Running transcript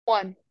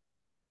One.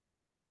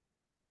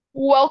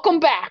 Welcome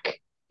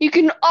back. You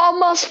can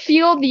almost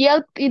feel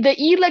the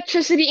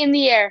electricity in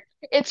the air.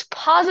 It's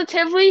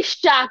positively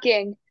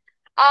shocking.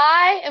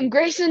 I am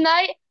Grayson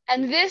Knight,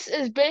 and this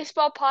is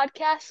Baseball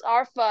Podcasts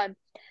Are Fun.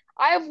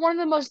 I have one of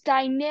the most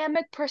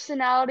dynamic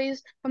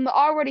personalities from the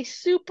already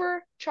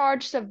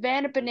supercharged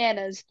Savannah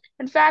Bananas.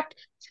 In fact,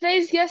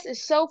 today's guest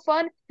is so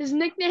fun, his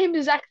nickname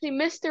is actually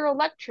Mr.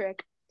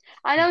 Electric.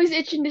 I know he's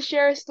itching to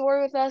share his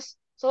story with us,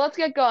 so let's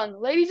get going.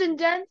 Ladies and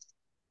gents,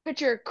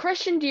 pitcher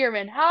Christian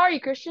Dearman. How are you,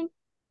 Christian?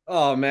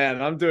 Oh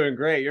man, I'm doing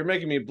great. You're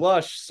making me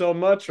blush so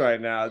much right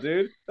now,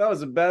 dude. That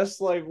was the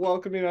best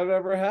welcoming I've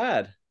ever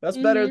had. That's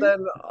better Mm-hmm.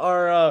 than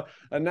our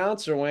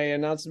announcer when he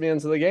announced me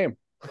into the game.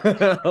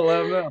 Let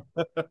him know.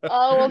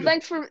 Well,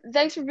 thanks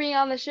for being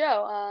on the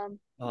show.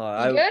 You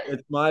I good?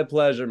 It's my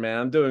pleasure, man.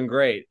 I'm doing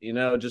great.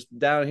 Just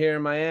down here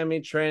in Miami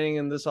training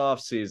in this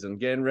off season,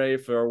 getting ready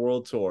for our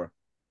world tour.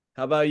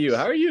 How about you?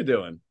 How are you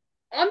doing?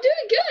 I'm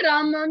doing good.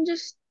 I'm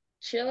just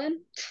chilling.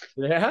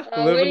 Yeah,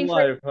 Uh, living waiting for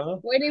life, huh?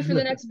 waiting for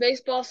the next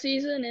baseball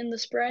season in the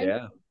spring.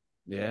 Yeah.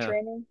 Yeah.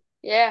 Training.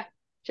 Yeah,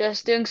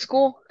 just doing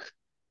school.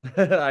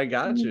 I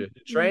got Mhm. you.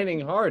 Mhm. Training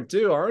hard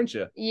too, aren't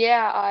you?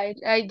 Yeah,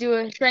 I do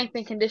a strength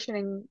and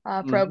conditioning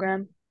Mhm.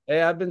 program.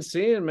 Hey, I've been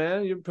seeing,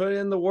 man. You put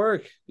in the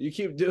work. You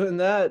keep doing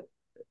that.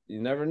 You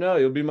never know.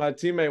 You'll be my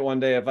teammate one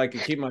day if I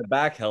could keep my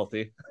back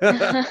healthy.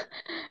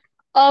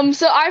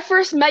 So I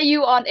first met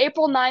you on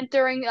April 9th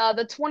during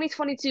the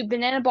 2022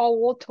 Banana Ball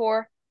World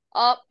Tour.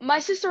 My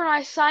sister and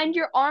I signed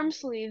your arm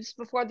sleeves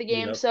before the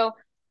game. Yep. So,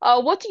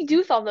 what do you do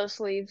with all those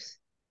sleeves?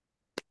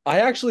 I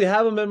actually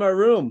have them in my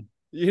room.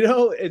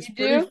 It's You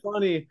pretty do?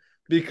 funny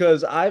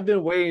because I've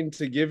been waiting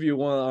to give you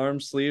one of the arm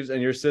sleeves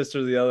and your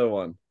sister the other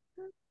one.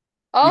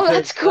 Oh, Because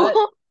that's that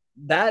cool.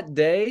 that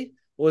day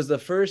was the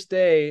first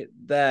day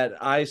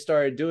that I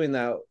started doing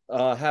that,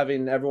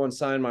 having everyone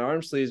sign my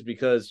arm sleeves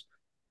because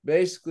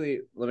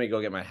basically, let me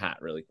go get my hat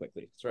really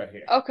quickly. It's right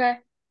here. Okay.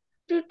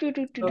 Do do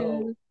do do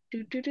So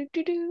do do do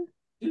do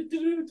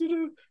do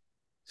do.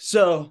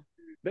 So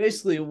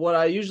basically, what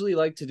I usually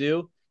like to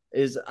do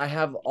is I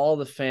have all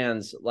the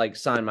fans like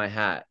sign my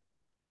hat.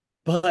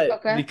 But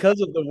Okay. because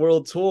of the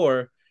world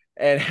tour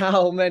and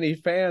how many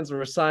fans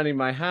were signing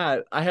my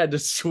hat, I had to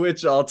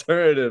switch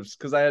alternatives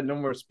because I had no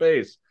more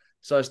space.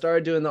 So I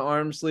started doing the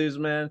arm sleeves,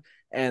 man.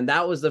 And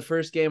that was the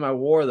first game I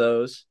wore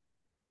those.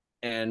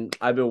 And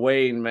I've been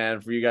waiting,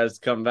 man, for you guys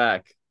to come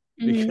back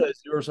Hmm.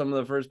 because you were some of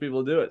the first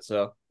people to do it.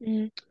 So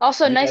Hmm.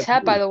 Also, I think nice that's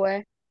hat, by huge. the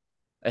way.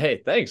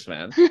 Hey, thanks,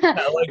 man.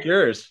 I like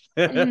yours.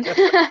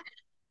 Mhm.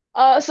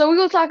 So we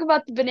will talk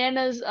about the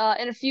bananas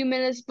in a few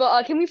minutes,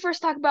 but can we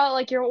first talk about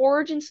like your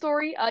origin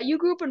story? You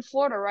grew up in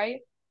Florida, right?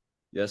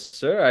 Yes,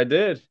 sir, I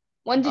did.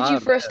 When did you Ah,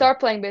 first man. start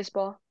playing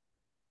baseball?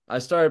 I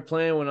started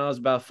playing when I was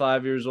about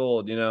 5 years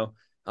old.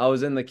 I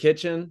was in the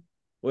kitchen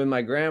with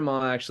my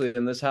grandma actually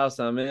in this house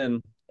I'm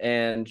in,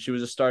 and she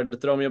was just starting to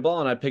throw me a ball,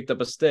 and I picked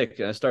up a stick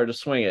and I started to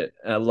swing it,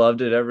 and I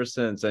loved it ever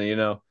since.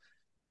 And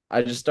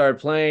I just started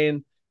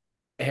playing,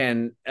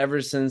 and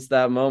ever since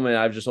that moment,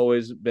 I've just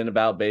always been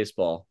about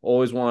baseball.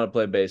 Always wanted to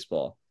play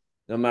baseball.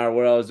 No matter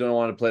what I was doing, I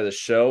wanted to play the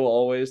show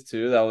always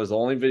too. That was the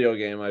only video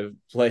game I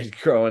played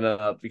growing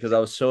up because I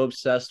was so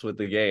obsessed with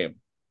the game.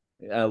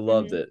 I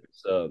loved Hmm. it.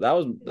 So that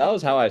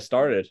was how I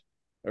started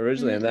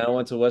originally, and Hmm. then I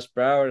went to West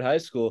Broward High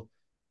School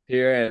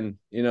here, and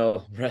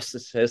rest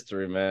is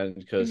history, man.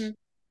 Because Hmm.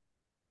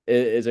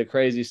 it's a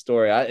crazy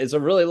story. It's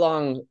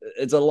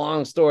a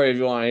long story if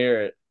you want to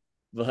hear it,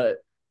 but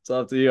it's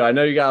up to you. I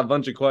know you got a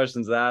bunch of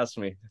questions to ask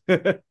me.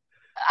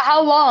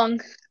 How long,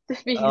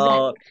 to be exact?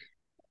 uh,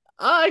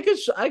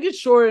 I could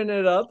shorten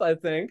it up. I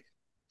think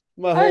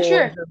my Oh, whole life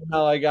sure. and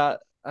how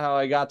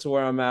I got to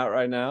where I'm at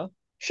right now.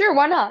 Sure,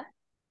 why not?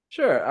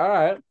 Sure. All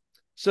right.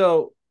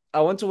 So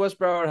I went to West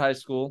Broward High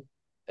School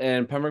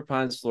in Pembroke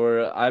Pines,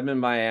 Florida. I'm in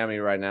Miami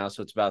right now,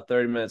 so it's about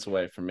 30 minutes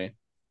away from me.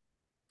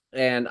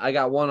 And I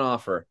got one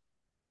offer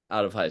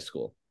out of high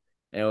school,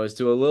 and it was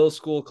to a little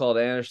school called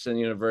Anderson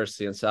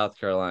University in South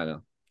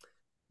Carolina.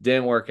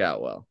 Didn't work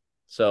out well.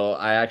 So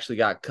I actually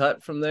got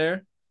cut from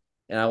there,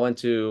 and I went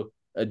to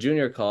a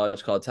junior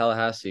college called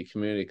Tallahassee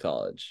Community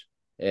College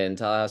in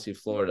Tallahassee,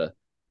 Florida.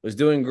 Was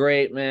doing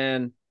great,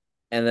 man.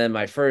 And then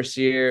my first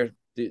year,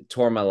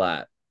 tore my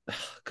lat.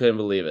 Couldn't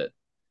believe it.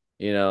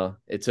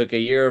 It took a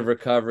year of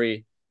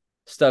recovery.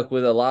 Stuck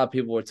with it. A lot of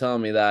people were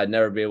telling me that I'd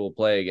never be able to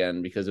play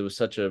again because it was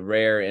such a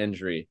rare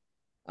injury.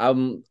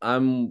 I'm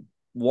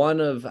one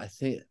of, I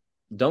think,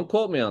 don't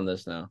quote me on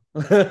this now.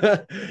 I'm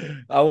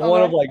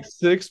one of Okay. like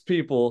six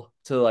people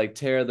to like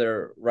tear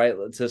their right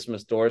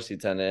latissimus dorsi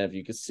tendon. If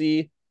you could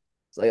see,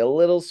 it's like a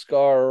little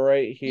scar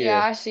right Yeah,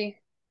 here. I see.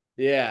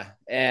 Yeah,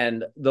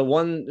 and the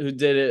one who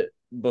did it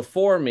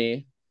before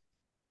me,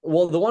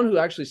 well, the one who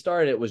actually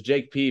started it was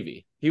Jake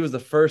Peavy. He was the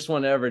first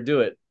one to ever do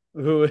it,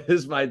 who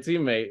is my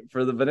teammate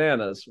for the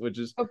Bananas, which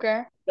is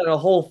Okay. got a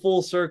whole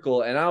full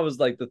circle. And I was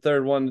like the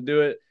third one to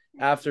do it.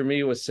 After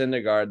me was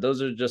Syndergaard.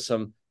 Those are just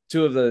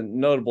two of the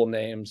notable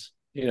names,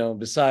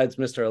 besides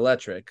Mr.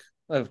 Electric,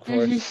 of Hmm.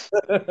 course.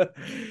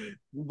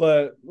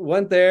 But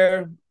went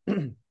there,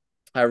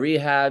 I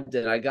rehabbed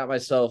and I got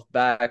myself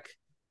back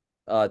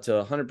to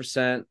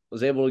 100%.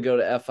 Was able to go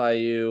to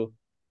FIU,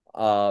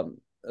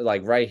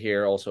 like right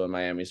here, also in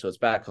Miami. So it's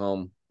back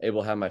home.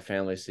 Able to have my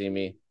family see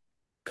me.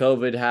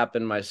 COVID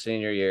happened my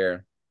senior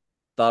year.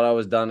 Thought I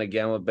was done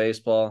again with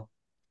baseball.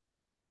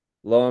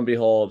 Lo and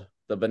behold,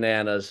 the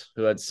Bananas,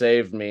 who had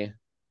saved me,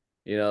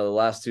 the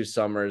last 2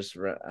 summers,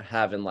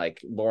 having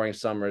like boring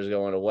summers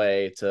going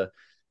away to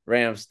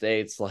Ram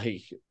states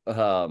like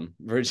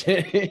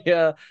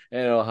Virginia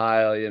and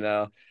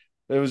Ohio.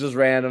 It was just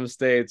random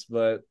states,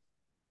 but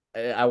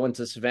I went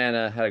to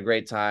Savannah, had a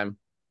great time.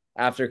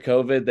 After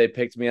COVID, they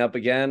picked me up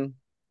again.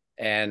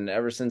 And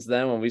ever since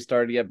then, when we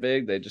started to get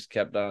big, they just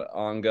kept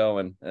on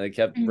going and they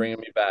kept Mm. bringing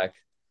me back.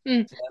 Mm.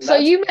 And So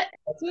you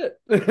that's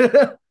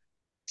it.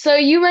 so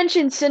you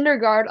mentioned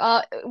Syndergaard.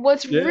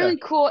 What's Yeah. really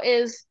cool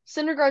is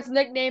Syndergaard's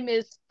nickname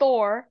is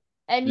Thor,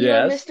 and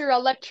you're Yes. Mr.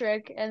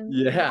 Electric, and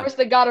Yeah. Thor's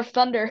the god of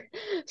thunder.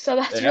 So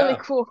that's really Yeah.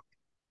 cool.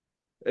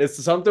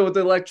 It's something with the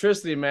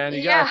electricity, man.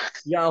 You got Yeah.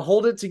 you gotta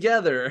hold it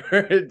together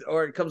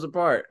or it comes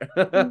apart.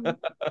 Mhm.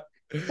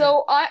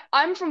 So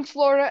I'm from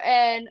Florida,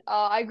 and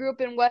I grew up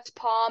in West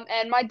Palm,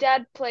 and my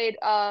dad played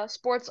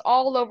sports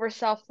all over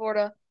South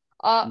Florida.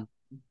 Uh,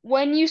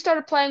 when you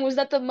started playing, was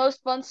that the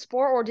most fun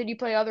sport, or did you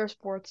play other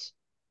sports?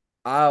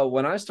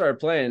 When I started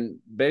playing,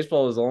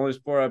 baseball was the only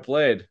sport I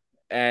played.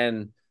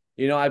 And,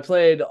 I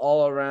played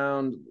all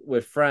around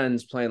with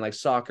friends playing like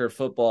soccer,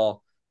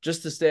 football,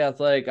 just to stay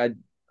athletic.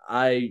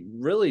 I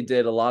really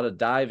did a lot of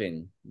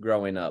diving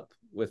growing up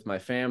with my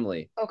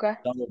family. Okay.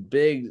 I'm a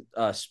big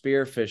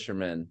spear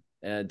fisherman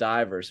and a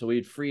diver. So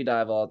we'd free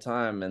dive all the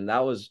time. And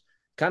that was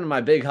kind of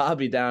my big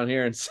hobby down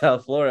here in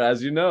South Florida.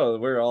 As you know,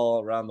 we're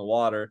all around the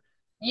water.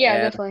 Yeah,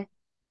 And definitely.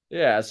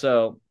 yeah,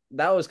 so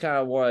that was kind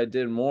of what I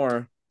did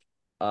more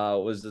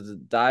was the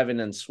diving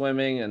and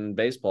swimming and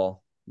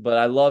baseball. But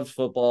I loved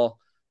football.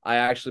 I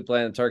actually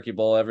play in the Turkey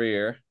Bowl every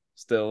year.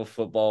 Still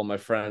football with my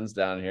friends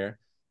down here.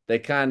 They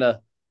kind of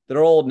they're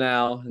old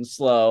now and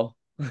slow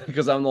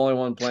because I'm the only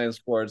one playing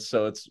sports,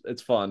 so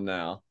it's fun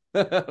now.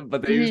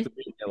 But they used Hmm. to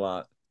beat me a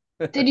lot.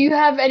 Did you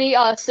have any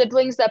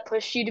siblings that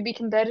pushed you to be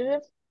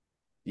competitive?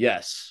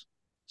 Yes.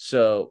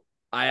 So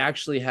I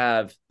actually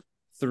have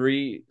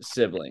three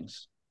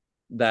siblings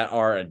that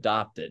are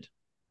adopted.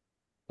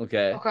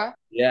 Okay. Okay.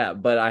 Yeah,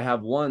 but I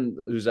have one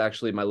who's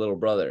actually my little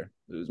brother,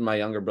 who's my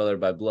younger brother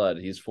by blood.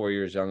 He's 4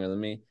 years younger than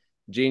me.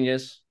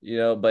 Genius,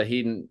 but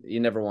he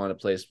never wanted to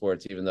play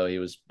sports, even though he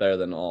was better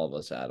than all of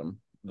us at them.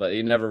 But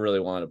he never really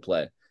wanted to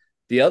play.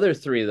 The other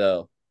three,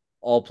 though,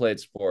 all played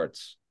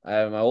sports. I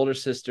have my older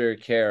sister,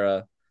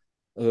 Kara,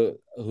 who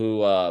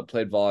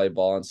played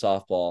volleyball and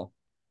softball.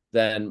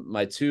 Then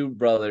my two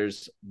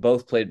brothers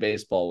both played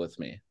baseball with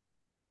me.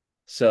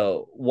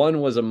 So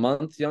one was a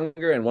month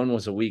younger and one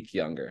was a week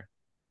younger.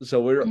 So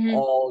we were Hmm.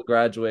 all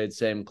graduated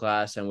same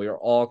class and we were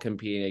all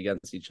competing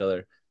against each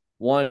other.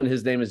 One,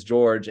 his name is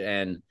George,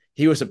 and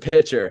he was a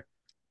pitcher.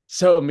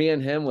 So me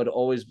and him would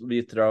always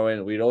be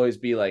throwing. We'd always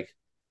be like,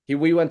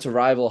 we went to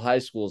rival high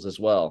schools as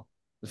well.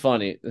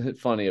 Funny,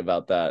 funny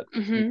about that.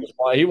 Hmm.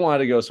 Because he wanted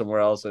to go somewhere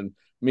else, and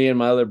me and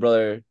my other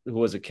brother, who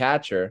was a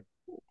catcher,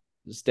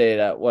 stayed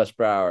at West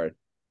Broward.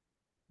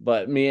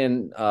 But me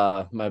and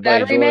my buddy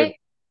Battery George, mate?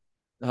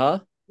 huh?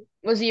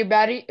 Was he your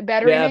battery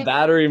Yeah, mate?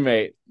 battery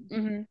mate.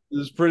 Hmm.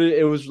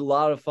 It was a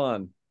lot of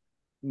fun.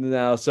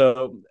 Now,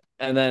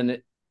 and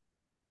then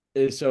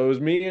so it was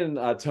me and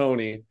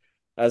Tony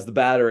as the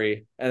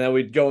battery, and then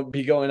we'd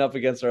be going up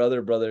against our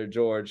other brother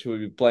George, who would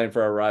be playing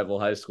for our rival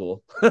high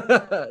school. So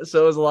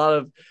it was a lot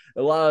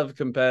of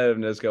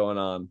competitiveness going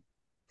on.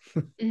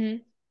 Hmm.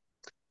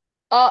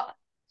 Uh,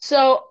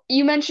 so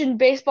you mentioned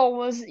baseball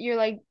was your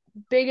like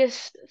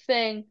biggest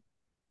thing.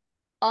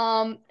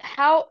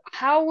 How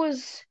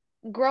was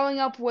growing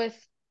up with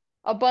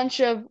a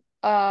bunch of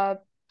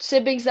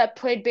siblings that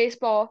played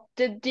baseball?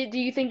 Do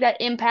you think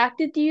that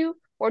impacted you,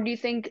 or do you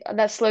think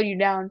that slowed you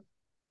down?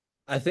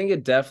 I think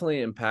it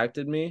definitely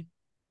impacted me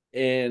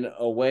in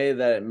a way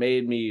that it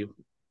made me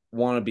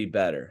want to be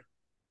better.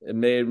 It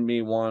made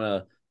me want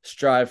to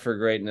strive for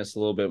greatness a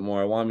little bit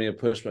more. It wanted me to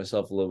push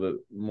myself a little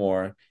bit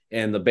more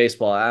in the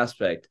baseball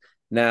aspect.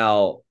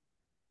 Now,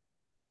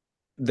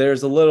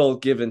 there's a little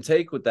give and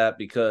take with that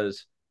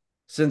because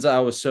since I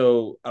was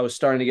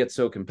starting to get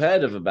so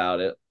competitive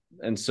about it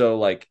and so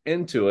like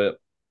into it,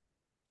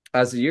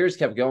 as the years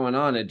kept going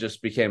on, it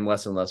just became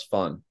less and less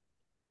fun.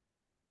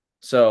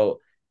 So,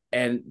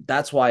 and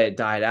that's why it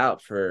died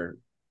out for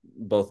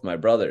both my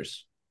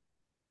brothers.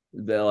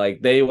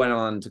 They went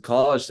on to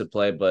college to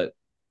play, but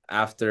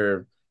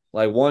after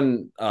like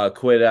one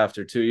quit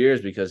after 2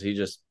 years because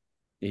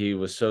he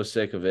was so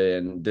sick of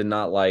it and did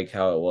not like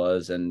how it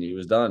was and he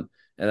was done.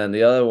 And then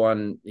the other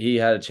one, he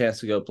had a chance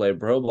to go play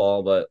pro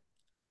ball, but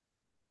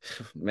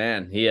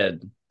man,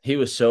 he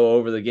was so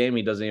over the game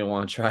he doesn't even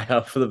want to try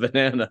out for the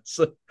Bananas.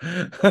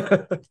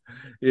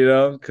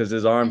 Because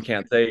his arm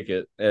can't take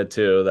it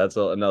too. That's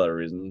another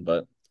reason.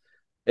 But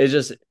it's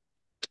just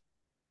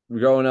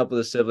growing up with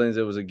the siblings,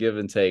 it was a give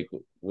and take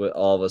with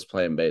all of us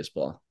playing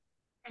baseball.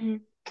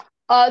 Mhm.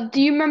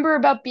 Do you remember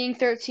about being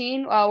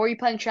 13? Were you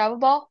playing travel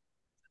ball?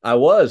 I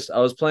was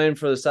playing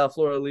for the South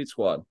Florida Elite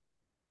Squad.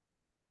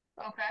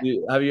 Okay.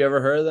 Have you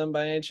ever heard of them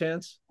by any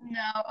chance? No.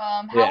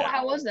 How Yeah.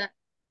 how was that?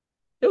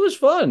 It was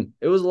fun.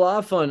 It was a lot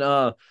of fun.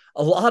 A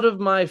lot of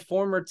my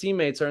former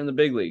teammates are in the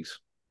big leagues,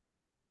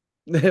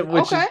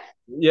 which Okay. is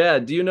yeah.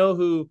 Do you know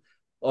who?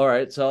 All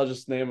right, so I'll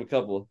just name a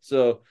couple.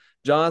 So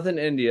Jonathan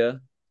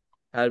India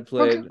had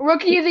played.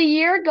 Rookie of the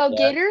year, go Yeah.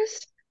 Gators.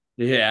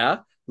 Yeah.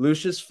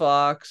 Lucius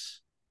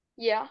Fox.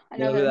 Yeah, I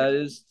You know know who him. that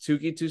is?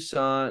 Tukey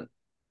Toussaint,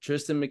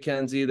 Tristan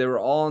McKenzie. They were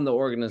all in the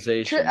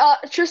organization.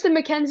 Tristan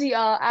McKenzie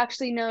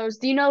actually knows.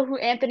 Do you know who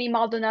Anthony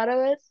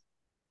Maldonado is?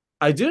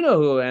 I do know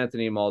who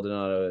Anthony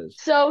Maldonado is.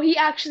 So he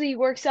actually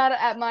works out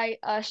at my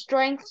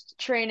strength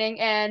training,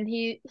 and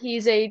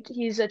he's a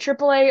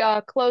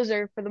AAA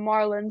closer for the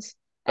Marlins,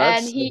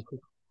 and That's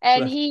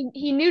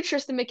he knew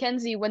Tristan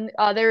McKenzie when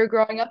they were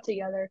growing up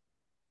together.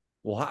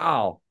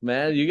 wow,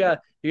 man. You Mhm. got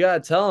you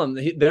got to tell them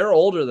they're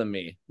older than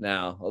me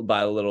now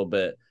by a little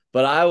bit,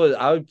 but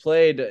I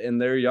played in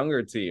their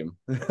younger team.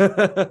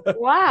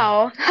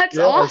 Wow, that's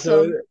Yeah,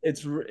 so awesome.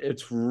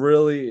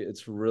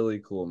 it's really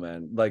cool,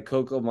 man. Like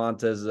Coco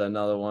Montes is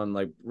another one.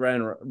 Like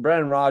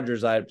Brennan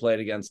Rogers, I had played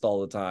against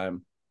all the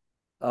time.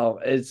 Oh,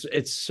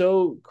 it's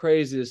so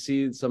crazy to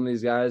see some of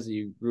these guys that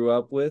you grew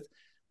up with,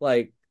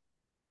 like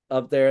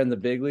up there in the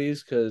big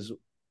leagues, because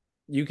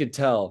you could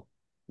tell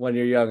when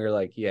you're younger,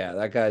 like, yeah,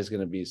 that guy's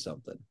gonna be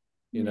something.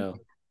 You Mhm. know,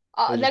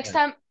 they're just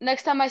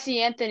Next time I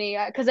see Anthony,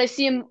 because I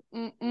see him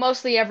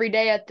mostly every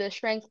day at the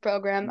strength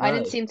program. I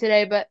didn't nice. see him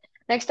today, but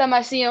next time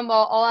I see him,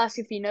 I'll ask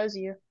if he knows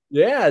you.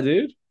 Yeah,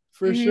 dude,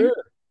 for hmm sure.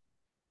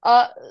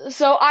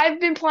 so I've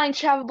been playing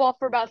travel ball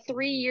for about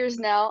 3 years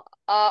now.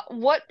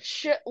 What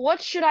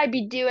should I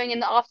be doing in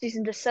the off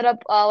season to set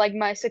up like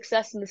my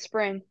success in the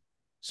spring?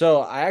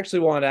 So I actually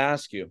wanted to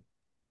ask you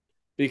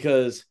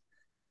because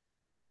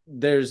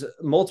there's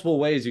multiple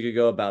ways you could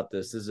go about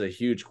this. This is a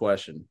huge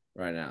question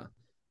right now.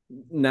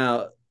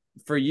 Now,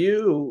 for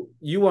you,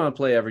 you want to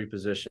play every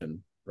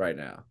position right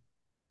now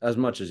as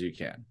much as you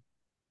can,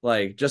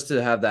 like just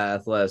to have that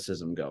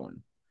athleticism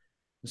going.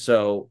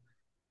 So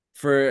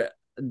for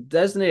a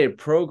designated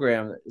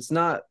program, it's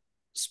not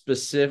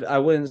specific. I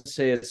wouldn't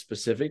say it's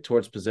specific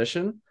towards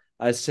position.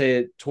 I say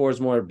it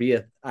towards more be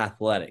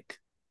athletic.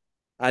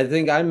 I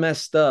think I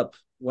messed up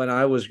when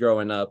I was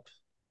growing up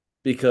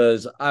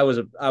because I was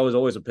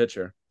always a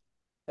pitcher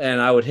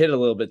and I would hit a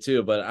little bit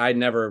too, but I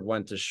never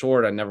went to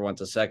short. I never went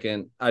to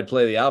second. I'd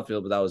play the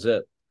outfield, but that was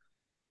it.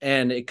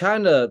 And it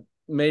kind of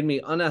made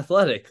me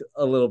unathletic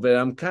a little bit.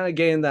 I'm kind of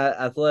gaining that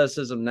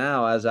athleticism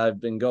now as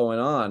I've been going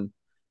on.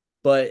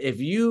 But if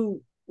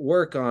you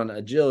work on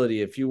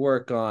agility, if you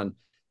work on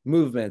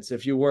movements,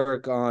 if you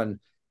work on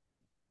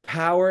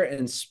power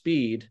and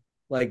speed,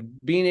 like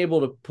being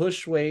able to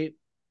push weight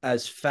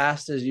as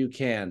fast as you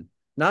can,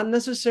 not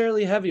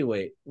necessarily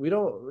heavyweight. You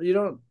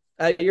don't,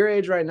 at your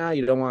age right now,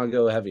 you don't want to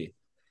go heavy.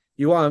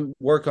 You want to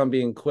work on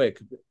being quick.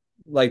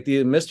 Like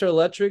the Mr.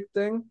 Electric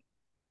thing,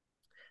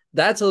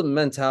 that's a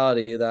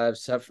mentality that I've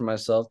set for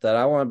myself that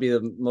I want to be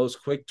the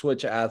most quick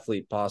twitch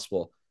athlete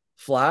possible.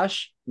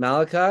 Flash,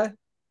 Malachi,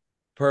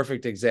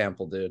 perfect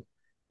example, dude.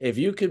 If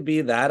you could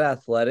be that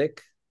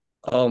athletic,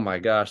 oh my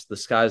gosh, the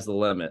sky's the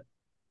limit.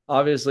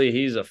 Obviously,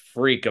 he's a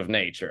freak of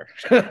nature.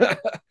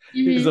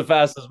 He's hmm the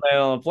fastest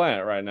man on the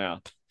planet right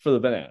now for the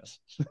bananas.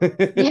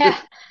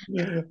 Yeah.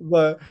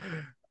 But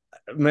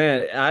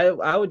man,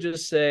 I would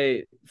just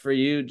say for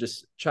you,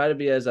 just try to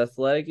be as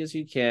athletic as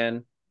you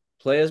can,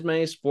 play as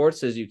many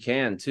sports as you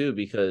can too,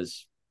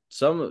 because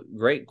some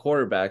great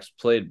quarterbacks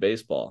played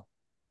baseball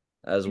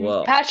as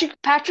well.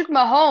 Patrick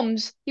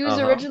Mahomes, he was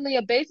Uh-huh. originally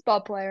a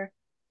baseball player.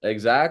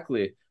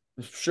 Exactly.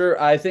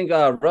 Sure. I think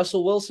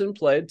Russell Wilson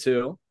played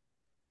too.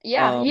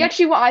 Yeah, he Um,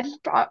 actually won.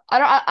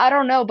 I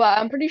don't know, but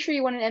I'm pretty sure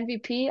he won an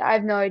MVP. I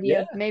have no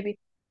idea. yeah, Maybe.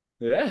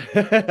 yeah,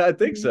 I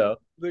think hmm so.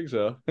 I think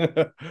so.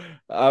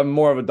 I'm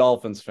more of a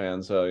Dolphins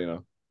fan,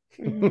 so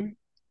hmm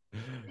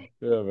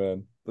yeah,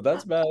 man. But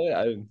that's about it.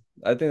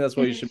 I think that's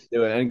what you hmm should be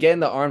doing. And getting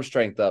the arm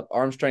strength up.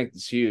 Arm strength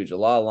is huge. A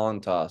lot of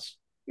long toss,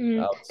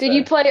 hmm I would Did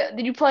you say. play?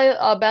 Did you play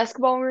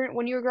basketball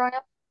when you were growing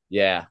up?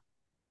 Yeah,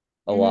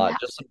 a hmm lot.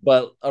 Just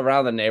but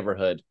around the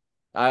neighborhood.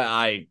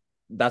 I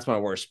that's my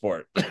worst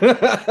sport.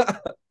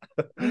 I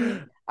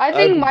hmm I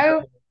think just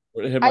my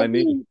hit I my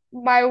knee. think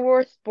my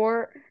worst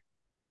sport.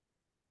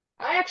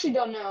 I actually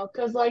don't know,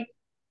 cause like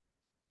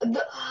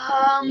the,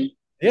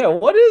 Yeah,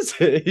 what is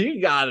it?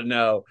 You gotta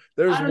know.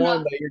 I There's don't know.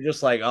 one that you're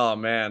just like, oh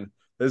man,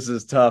 this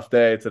is a tough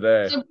day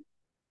today. So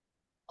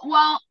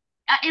well,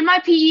 in my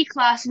PE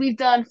class, we've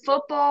done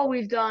football,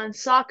 we've done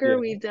soccer, Yeah.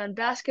 we've done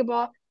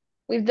basketball,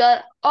 we've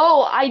done.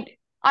 Oh,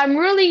 I'm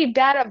really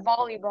bad at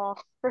volleyball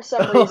for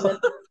some reason.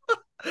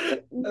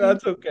 hmm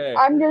That's okay.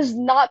 I'm just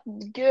not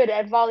good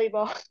at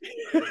volleyball.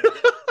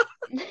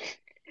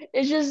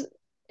 It's just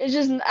it's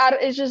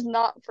just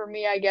not for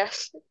me, I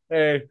guess.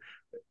 Hey,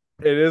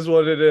 it is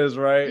what it is,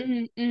 right?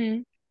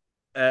 hmm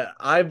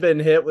I've been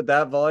hit with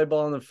that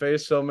volleyball in the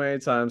face so many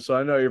times, so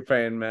I know your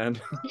pain, man.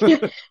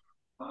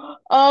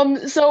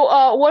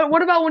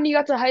 What about when you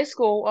got to high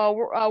school?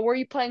 Were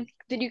you playing?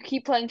 Did you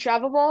keep playing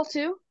travel ball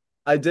too?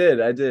 I did.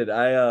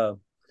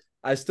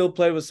 I still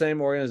played with the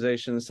same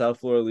organization, the South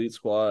Florida Elite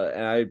Squad,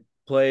 and I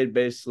played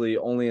basically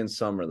only in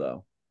summer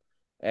though.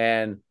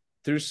 And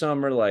through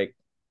summer, like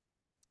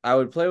I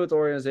would play with the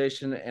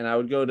organization and I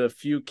would go to a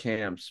few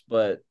camps,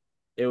 but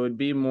it would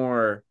be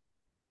more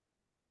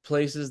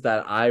places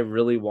that I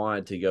really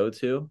wanted to go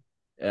to.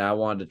 And I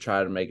wanted to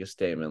try to make a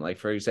statement. Like,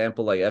 for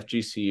example, like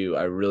FGCU,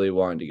 I really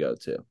wanted to go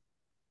to.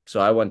 So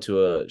I went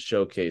to a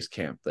showcase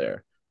camp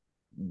there.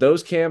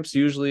 Those camps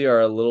usually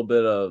are a little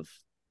bit of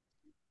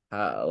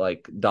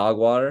like dog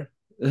water.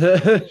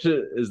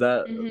 Is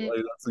that Hmm.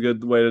 like that's a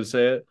good way to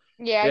say it?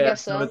 Yeah, I Yeah.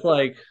 guess So so. it's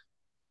like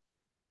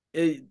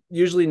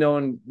usually no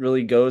one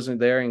really goes in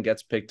there and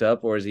gets picked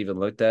up or is even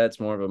looked at. It's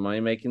more of a money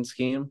making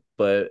scheme.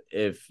 But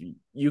if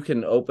you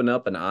can open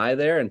up an eye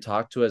there and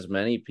talk to as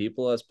many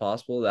people as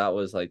possible, that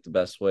was like the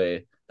best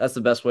way. That's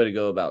the best way to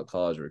go about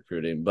college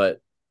recruiting. But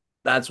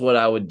that's what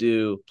I would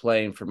do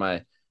playing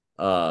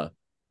uh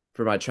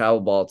for my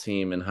travel ball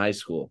team in high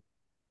school.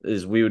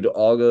 Is we would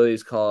all go to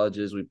these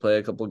colleges, we'd play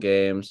a couple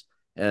games,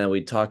 and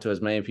we'd talk to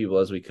as many people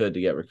as we could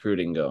to get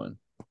recruiting going.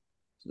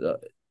 So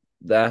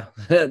that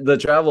the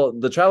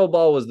travel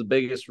ball was the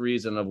biggest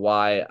reason of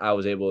why I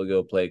was able to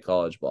go play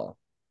college ball,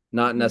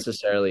 not Hmm.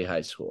 necessarily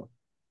high school.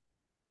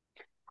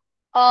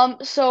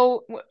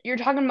 You're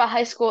talking about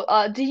high school.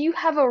 Did you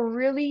have a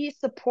really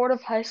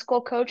supportive high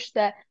school coach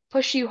that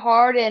pushed you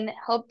hard and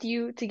helped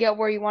you to get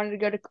where you wanted to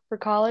go to for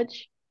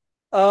college?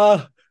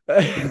 Uh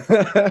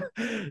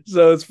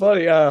so it's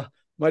funny.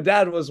 My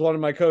dad was one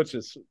of my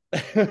coaches.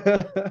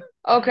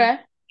 Okay.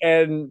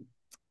 And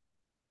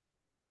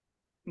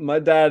my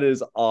dad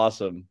is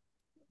awesome,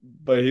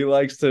 but he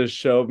likes to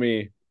show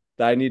me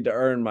that I need to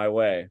earn my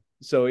way.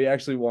 So he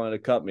actually wanted to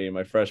cut me in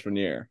my freshman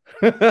year.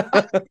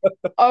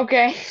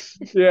 Okay.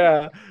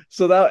 Yeah.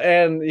 So that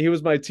and he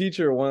was my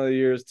teacher one of the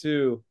years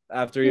too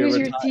after He he was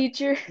your retired.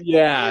 teacher.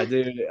 Yeah,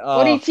 dude.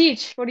 What do you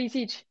teach? What do you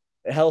teach?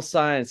 Health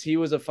science. He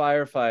was a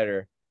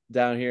firefighter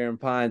down here in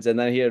Pines, and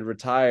then he had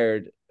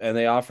retired, and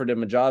they offered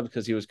him a job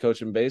because he was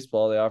coaching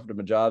baseball. They offered him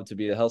a job to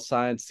be a health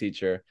science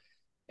teacher,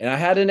 and I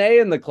had an A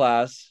in the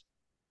class.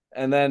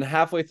 And then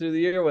halfway through the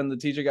year, when the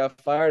teacher got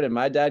fired and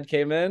my dad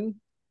came in,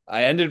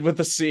 I ended with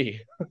a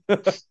C.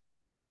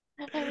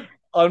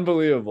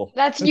 Unbelievable.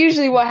 That's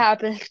usually what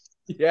happens.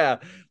 Yeah,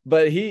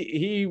 but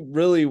he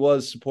really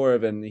was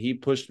supportive and he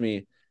pushed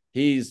me.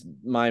 He's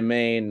my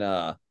main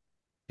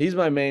he's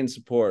my main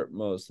support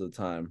most of the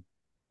time.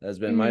 Has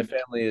been my Hmm.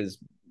 family has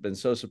been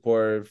so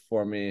supportive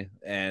for me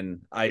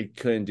and I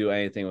couldn't do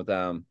anything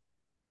without him.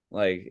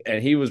 Like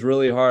and he was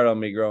really hard on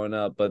me growing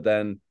up, but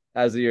then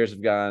as the years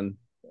have gone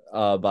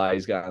by,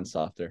 he's gotten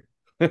softer.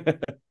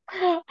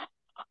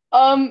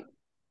 Um,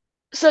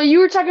 so you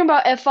were talking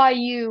about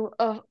FIU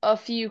a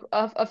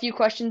few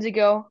questions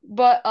ago,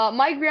 but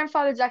my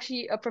grandfather's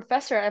actually a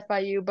professor at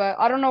FIU, but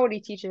I don't know what he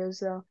teaches,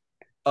 so.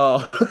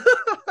 Oh.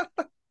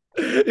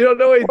 You don't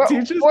know what he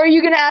teaches? Were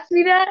you gonna ask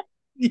me that?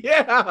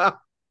 Yeah.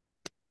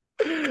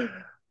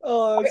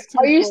 Oh, that's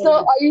Are too you still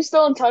funny. are you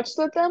still in touch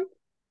with them?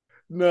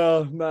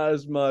 No, not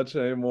as much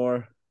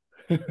anymore.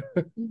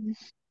 Mhm.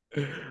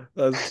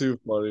 That's too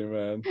funny,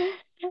 man.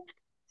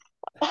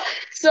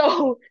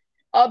 So,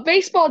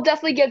 baseball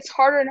definitely gets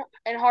harder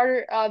and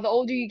harder the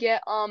older you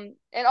get. And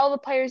all the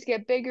players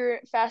get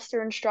bigger,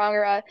 faster, and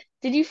stronger.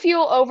 Did you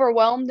feel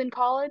overwhelmed in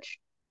college?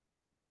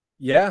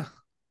 Yeah,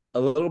 a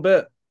little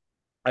bit.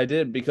 I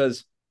did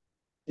because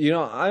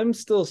I'm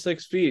still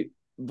 6 feet,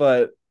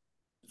 but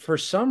for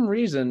some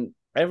reason,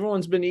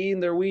 everyone's been eating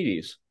their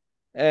Wheaties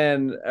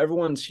and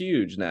everyone's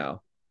huge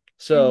now.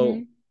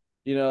 So,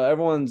 Hmm.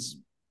 everyone's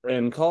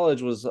in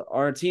college was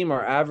our team,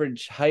 our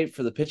average height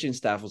for the pitching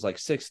staff was like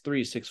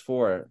 6'3",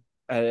 6'4".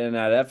 And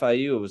at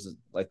FIU, it was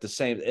like the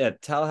same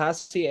at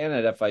Tallahassee and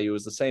at FIU it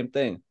was the same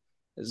thing.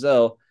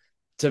 So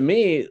to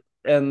me,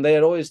 and they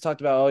had always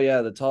talked about, oh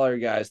yeah, the taller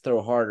guys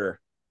throw harder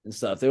and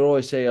stuff. They would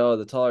always say, oh,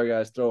 the taller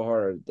guys throw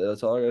harder, the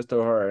taller guys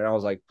throw harder. And I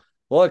was like,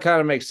 well, it kind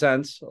of makes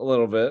sense a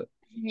little bit,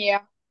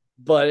 Yeah.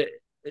 but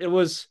it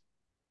was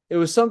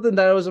something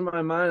that was in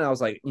my mind. I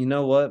was like, you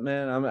know what,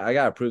 man, I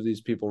gotta prove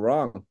these people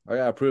wrong. I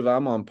gotta prove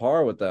I'm on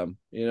par with them.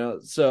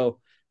 So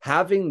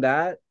having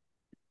that,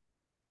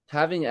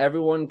 having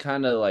everyone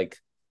kind of like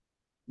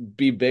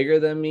be bigger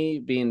than me,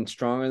 being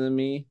stronger than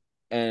me,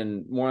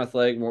 and more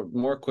athletic,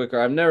 more quicker.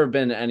 I've never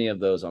been any of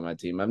those on my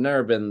team. I've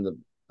never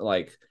been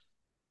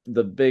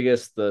the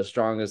biggest, the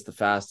strongest, the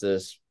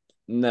fastest.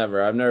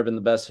 Never. I've never been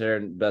the best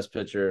hitter, best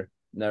pitcher.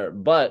 Never.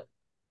 But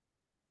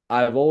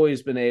I've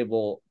always been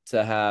able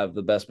to have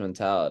the best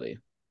mentality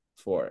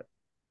for it.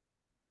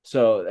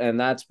 So, and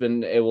that's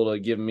been able to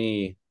give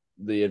me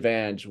the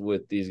advantage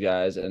with these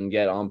guys and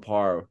get on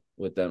par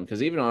with them.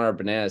 Because even on our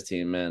bananas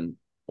team, man,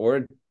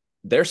 or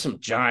there's some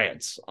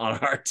giants on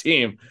our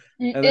team,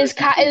 and Is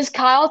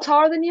Kyle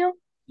taller than you?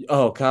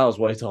 oh, Kyle's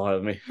way taller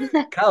than me.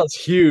 Kyle's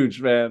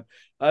huge, man.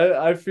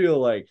 I feel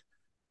like,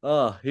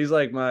 he's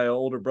like my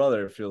older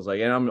brother. It feels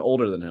like, and I'm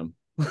older than him.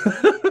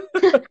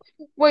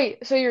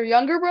 Wait, so your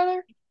younger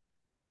brother?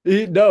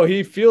 No,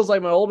 he feels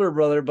like my older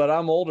brother, but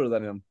I'm older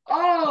than him.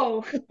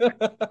 Oh.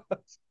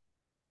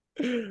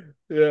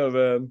 Yeah,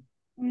 man.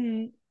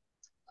 Hmm.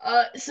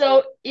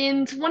 So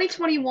in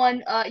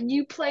 2021,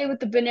 you play with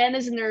the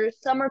Bananas in their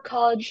Summer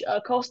College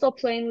Coastal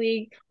Plain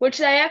League, which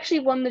they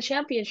actually won the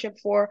championship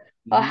for.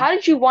 Mhm. How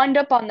did you wind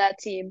up on that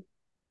team?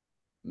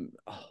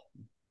 I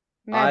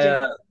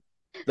Magic.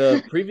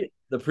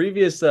 the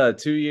previous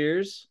 2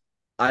 years,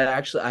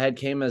 I had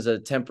came as a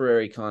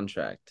temporary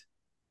contract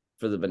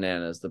for the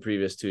Bananas the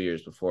previous 2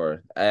 years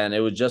before, and it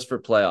was just for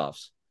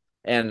playoffs.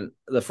 And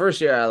the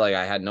first year,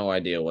 I had no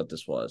idea what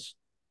this was,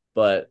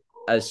 but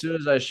as soon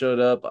as I showed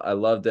up, I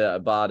loved it. I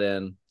bought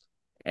in,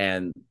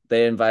 and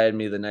they invited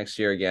me the next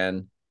year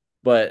again.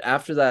 But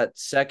after that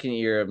second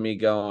year of me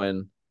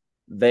going,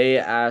 they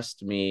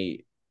asked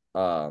me,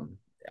 um,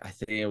 I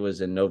think it was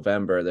in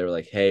November, they were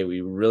like, "Hey,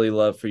 we really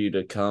love for you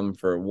to come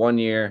for 1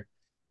 year,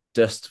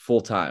 just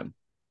full time."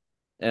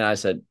 And I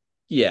said,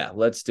 "Yeah,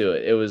 let's do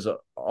it." It was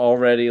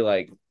already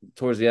like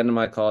towards the end of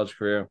my college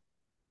career.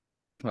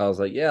 I was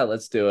like, "Yeah,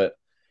 let's do it."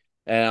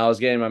 And I was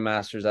getting my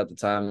master's at the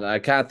time. And I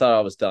kind of thought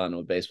I was done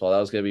with baseball. That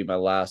was going to be my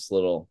last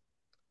little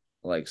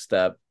like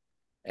step.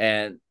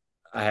 And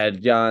I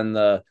had gotten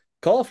the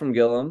call from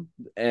Gillum,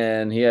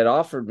 and he had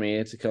offered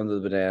me to come to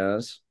the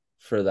Bananas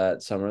for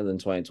that summer in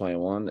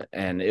 2021.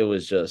 And it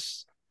was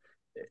just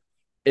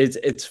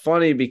it's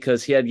funny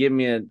because he had given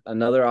me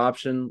another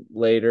option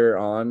later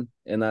on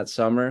in that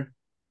summer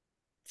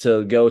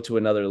to go to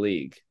another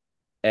league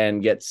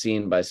and get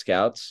seen by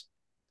scouts.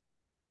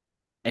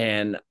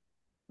 And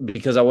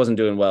because I wasn't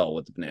doing well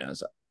with the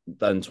Bananas,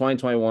 then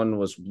 2021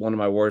 was one of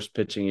my worst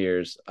pitching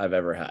years I've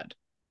ever had.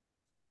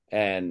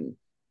 And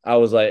I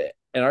was like,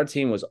 and our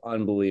team was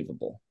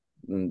unbelievable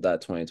in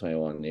that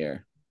 2021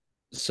 year.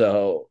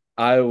 So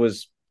I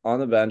was on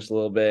the bench a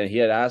little bit. And he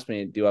had asked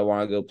me, do I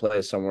want to go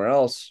play somewhere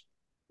else?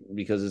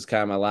 Because it's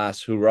kind of my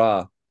last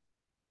hurrah.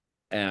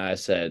 And I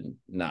said,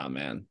 nah,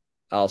 man,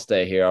 I'll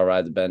stay here. I'll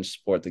ride the bench,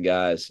 support the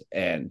guys.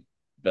 And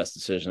best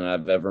decision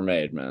I've ever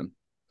made, man.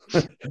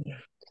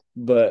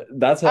 But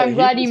that's how I'm he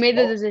glad you was. made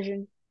the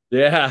decision.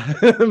 Yeah,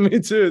 me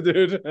too,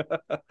 dude.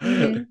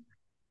 Hmm.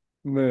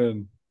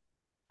 Man.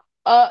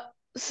 Uh,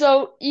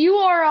 so you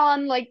are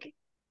on like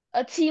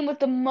a team with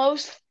the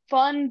most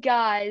fun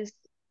guys.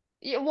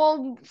 Yeah,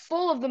 well,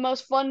 full of the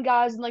most fun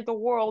guys in like the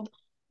world,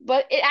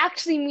 but it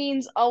actually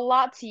means a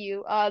lot to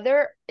you.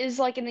 There is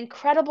like an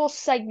incredible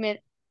segment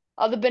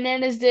the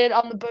Bananas did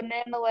on the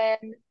Banana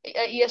Land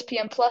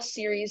ESPN Plus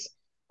series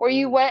where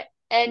you went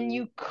and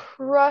you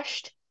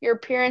crushed your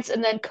appearance,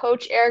 and then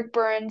Coach Eric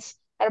Burns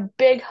had a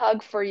big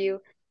hug for you.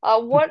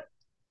 What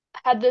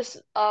had this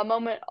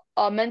moment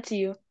meant to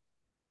you?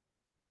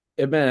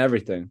 It meant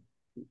everything.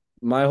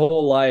 My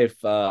whole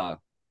life, I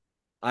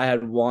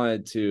had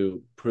wanted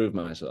to prove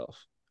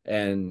myself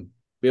and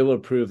be able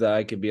to prove that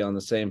I could be on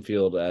the same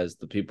field as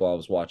the people I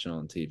was watching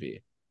on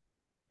TV.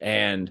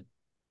 And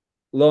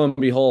lo and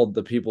behold,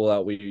 the people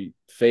that we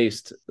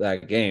faced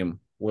that game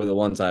were the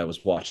ones I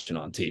was watching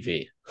on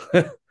TV.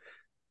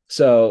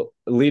 So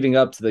leading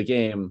up to the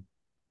game,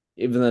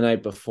 even the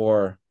night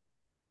before,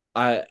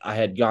 I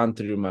had gone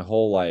through my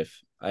whole life.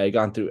 I had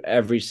gone through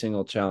every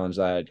single challenge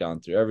that I had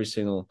gone through, every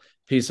single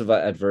piece of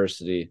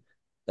adversity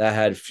that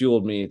had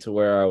fueled me to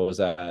where I was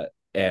at.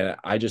 And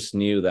I just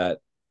knew that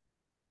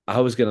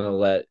I was gonna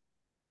let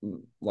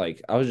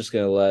I was just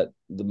gonna let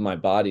my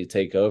body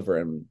take over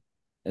and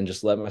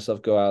just let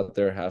myself go out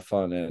there, have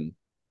fun. And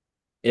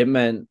it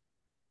meant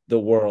the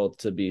world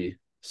to be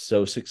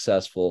so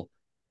successful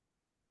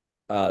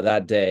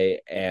that day,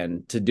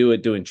 and to do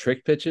it doing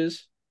trick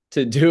pitches,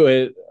 to do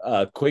it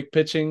quick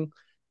pitching,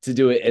 to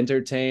do it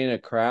entertain a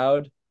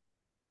crowd,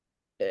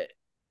 eh,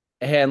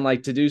 and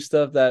like to do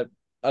stuff that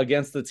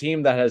against the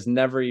team that has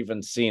never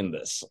even seen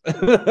this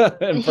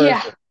in Yeah.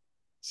 person.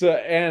 So,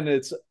 and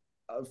it's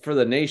for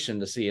the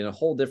nation to see in a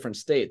whole different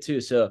state too.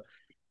 So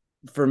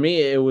for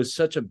me, it was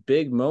such a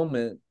big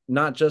moment,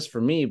 not just for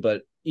me,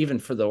 but even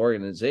for the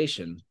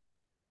organization,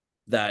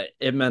 that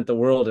it meant the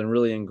world and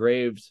really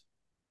engraved.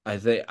 I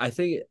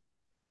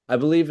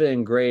believe it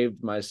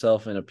engraved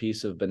myself in a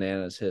piece of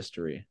Bananas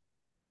history,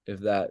 if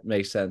that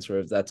makes sense, or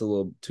if that's a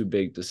little too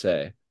big to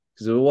say.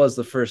 Because it was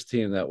the first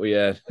team that we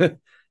had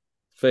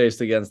faced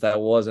against that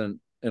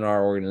wasn't in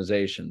our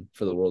organization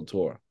for the World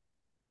Tour.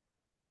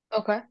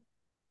 Okay.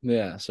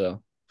 Yeah,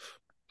 so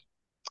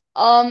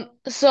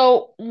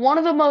So one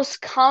of the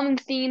most common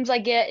themes I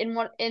get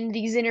in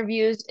these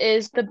interviews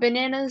is the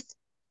Bananas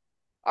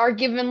are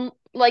given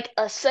like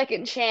a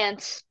second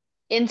chance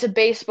into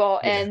baseball,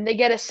 yeah. and they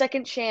get a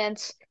second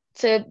chance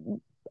to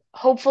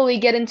hopefully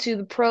get into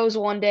the pros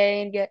one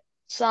day and get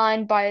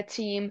signed by a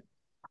team.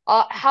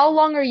 How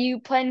long are you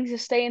planning to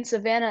stay in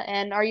Savannah,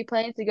 and are you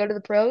planning to go to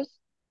the pros?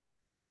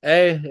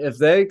 Hey, if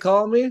they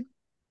call me,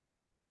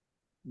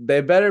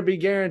 they better be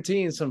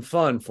guaranteeing some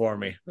fun for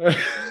me.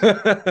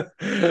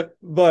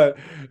 But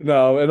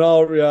no, in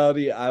all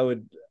reality, I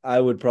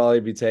would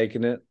probably be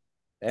taking it,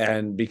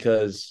 and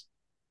because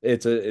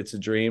it's a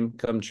dream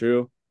come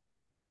true.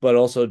 but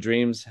also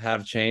dreams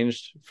have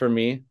changed for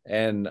me,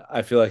 and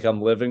I feel like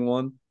I'm living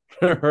one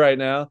right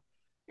now.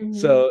 Hmm.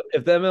 So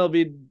if the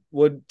MLB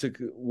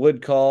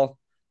would call,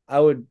 I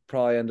would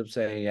probably end up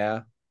saying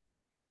yeah,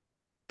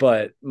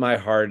 but my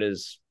heart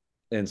is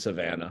in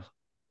Savannah,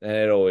 and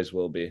it always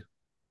will be.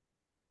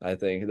 I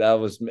think that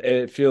was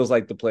it feels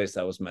like the place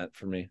that was meant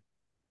for me.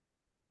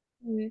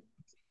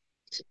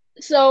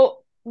 So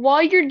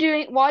while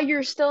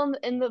you're still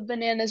in the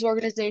Bananas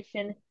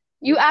organization,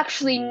 you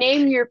actually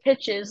name your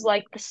pitches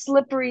like the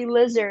slippery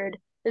lizard.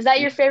 Is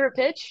that your favorite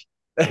pitch?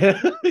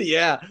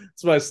 Yeah,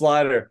 it's my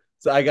slider.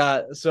 So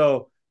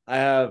I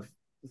have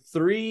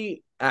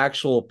three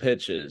actual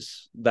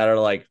pitches that are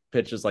like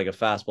pitches like a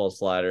fastball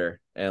slider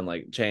and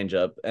like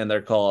changeup, and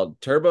they're called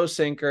Turbo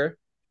Sinker,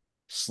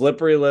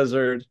 Slippery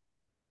Lizard,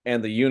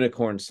 and the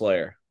Unicorn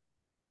Slayer.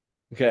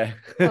 Okay.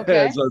 So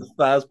Okay. it's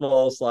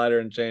fastball, slider,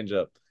 and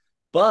changeup.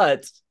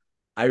 But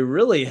I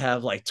really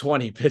have like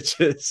 20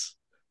 pitches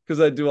because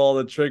I do all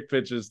the trick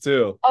pitches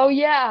too. Oh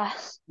yeah.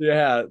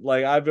 Yeah,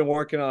 like I've been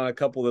working on a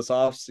couple this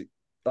off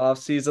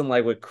season,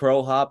 like with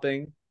crow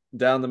hopping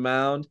down the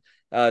mound,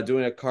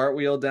 doing a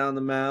cartwheel down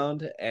the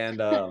mound, and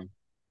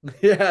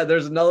yeah,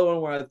 there's another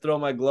one where I throw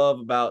my glove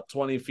about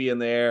 20 feet in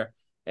the air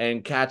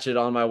and catch it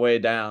on my way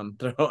down,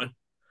 throwing.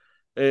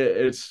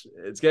 It's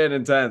getting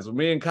intense.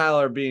 Me and Kyle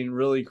are being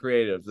really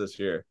creative this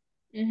year.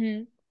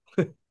 Hmm.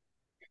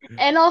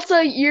 And also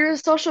your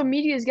social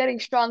media is getting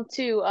strong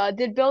too.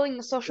 Did building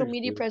a social Thanks,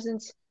 media dude.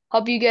 presence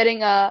help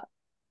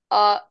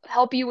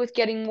you with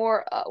getting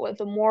more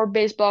with a more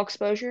baseball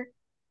exposure?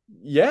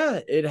 Yeah,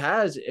 it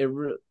has.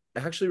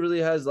 Actually really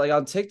has. Like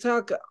on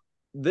TikTok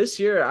this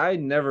year, I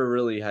never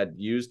really had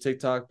used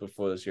TikTok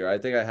before this year. I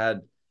think I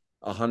had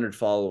 100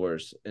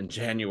 followers in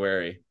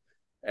January,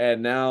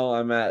 and now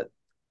I'm at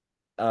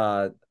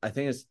I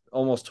think it's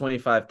almost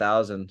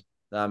 25,000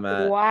 that I'm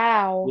at.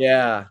 Wow.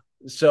 Yeah.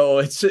 So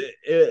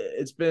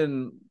it's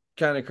been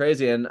kind of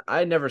crazy, and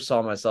I never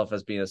saw myself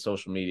as being a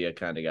social media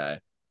kind of guy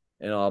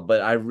and all,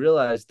 but I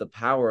realized the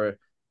power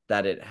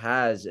that it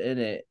has in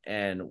it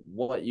and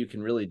what you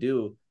can really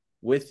do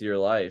with your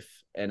life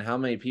and how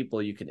many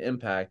people you can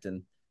impact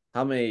and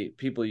how many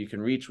people you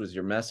can reach with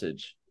your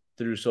message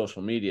through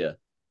social media.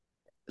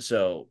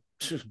 So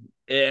and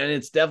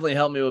it's definitely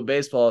helped me with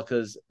baseball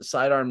because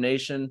Sidearm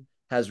Nation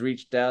has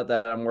reached out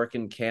that I'm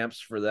working camps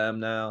for them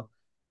now,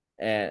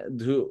 and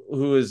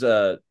who is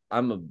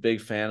I'm a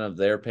big fan of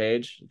their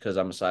page because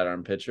I'm a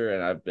sidearm pitcher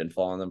and I've been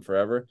following them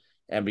forever.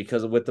 And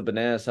because with the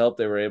Bananas help,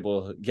 they were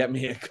able to get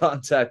me in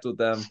contact with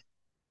them.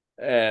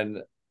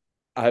 And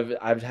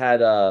I've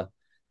had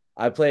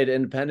I played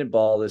independent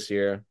ball this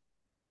year,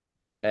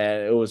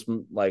 and it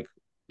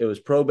was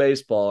pro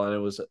baseball and it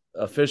was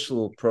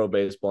official pro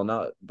baseball,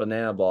 not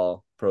banana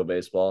ball pro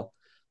baseball,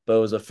 but it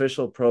was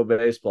official pro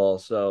baseball.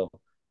 So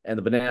and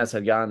the Bananas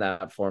had gotten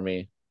that for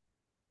me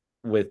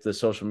with the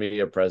social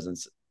media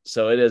presence.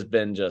 So it has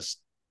been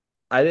just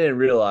I didn't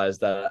realize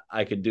that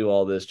I could do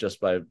all this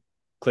just by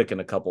clicking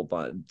a couple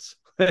buttons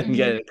and Hmm.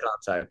 getting in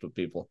contact with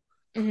people.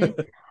 Hmm.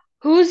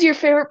 Who's your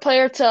favorite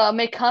player to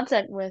make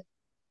content with?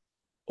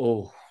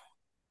 Oh,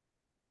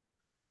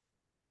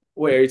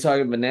 wait, are you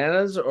talking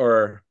Bananas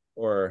or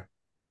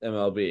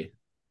MLB?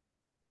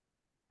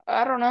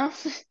 I don't know.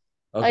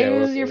 Like Okay,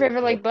 who's your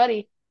favorite like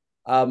buddy?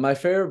 my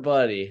favorite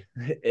buddy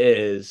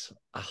is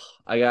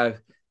I got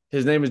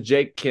his name is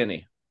Jake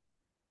Kinney,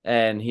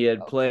 and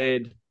Okay.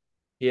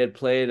 he had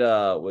played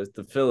with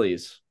the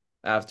Phillies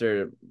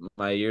after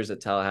my years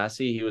at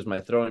Tallahassee. He was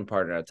my throwing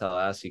partner at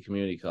Tallahassee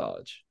Community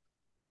College.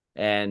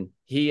 And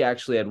he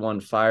actually had won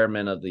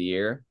Fireman of the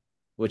Year,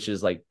 which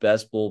is like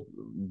best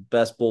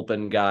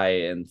bullpen guy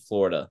in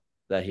Florida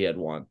that he had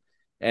won,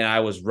 and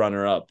I was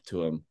runner up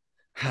to him.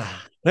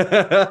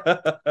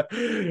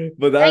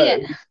 But Dang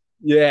it. that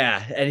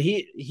yeah, and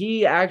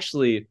he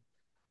actually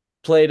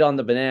played on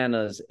the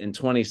Bananas in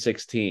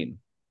 2016.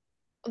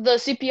 The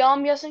CPL,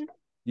 I'm guessing?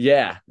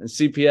 Yeah, in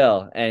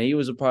CPL, and he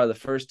was a part of the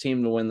first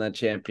team to win that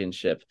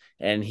championship,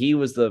 and he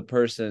was the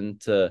person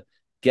to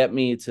get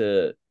me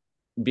to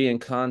be in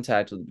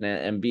contact with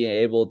Banana and being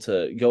able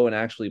to go and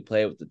actually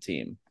play with the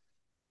team.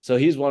 So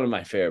he's one of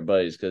my favorite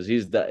buddies because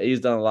he's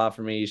done a lot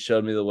for me. He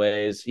showed me the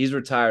ways. He's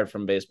retired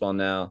from baseball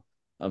now,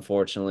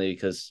 unfortunately,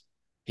 because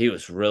he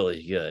was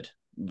really good.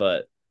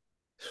 But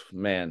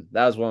man,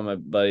 that was one of my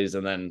buddies.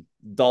 And then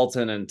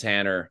Dalton and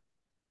Tanner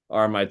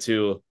are my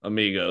two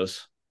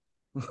amigos.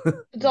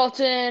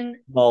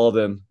 Dalton.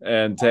 Malden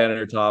and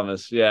Tanner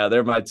Thomas. Yeah,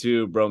 they're my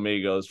two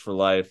bromigos for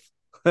life.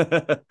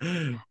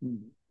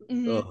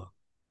 Hmm. Oh,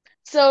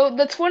 So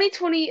the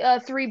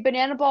 2023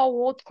 Banana Ball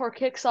World Tour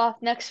kicks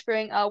off next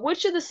spring.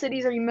 Which of the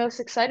cities are you most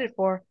excited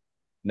for?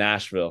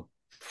 Nashville.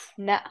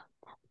 Nah.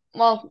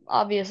 Well,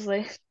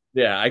 obviously.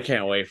 Yeah, I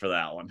can't wait for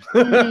that one.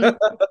 Hmm.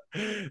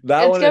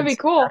 That It's one gonna in be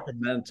cool.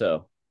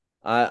 Sacramento.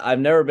 I've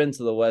never been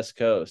to the West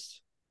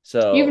Coast,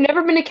 You've so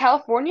never been to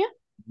California?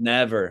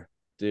 never,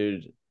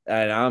 dude.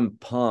 And I'm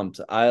pumped.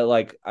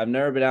 I've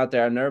never been out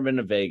there. I've never been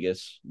to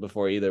Vegas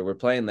before either. We're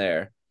playing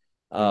there.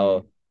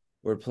 Uh, Hmm.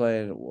 we're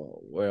playing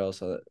where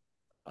else?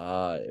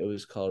 It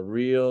was called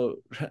Rio.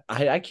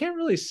 I can't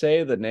really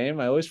say the name.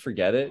 I always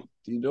forget it.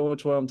 Do you know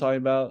which one I'm talking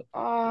about? It's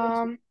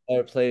Um,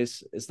 another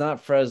place. It's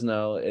not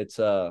Fresno. It's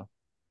Trying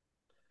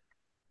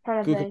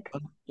to think.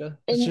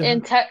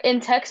 Cucamonga. In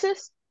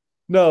Texas?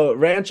 No,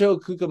 Rancho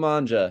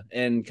Cucamonga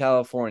in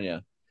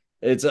California.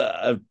 It's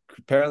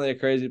apparently a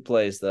crazy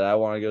place that I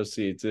want to go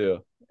see too.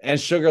 And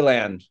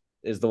Sugarland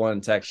is the one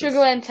in Texas.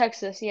 Sugarland,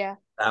 Texas. Yeah.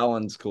 That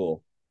one's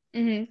cool.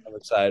 Hmm. I'm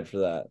excited for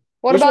that.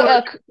 What Which about one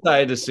are you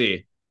excited to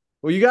see?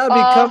 Well, you gotta be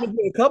uh? coming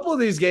to a couple of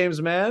these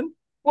games, man.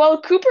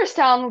 Well,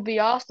 Cooperstown would be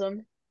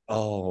awesome.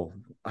 Oh,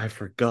 I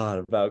forgot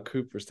about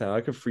Cooperstown.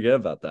 I could forget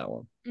about that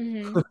one.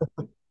 Hmm.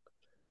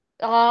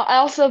 I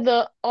also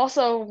the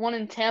also one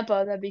in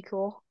Tampa. That'd be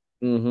cool.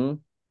 Mm-hmm.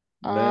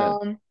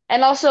 Man.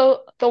 And also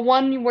the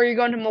one where you're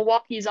going to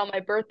Milwaukee is on my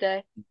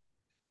birthday.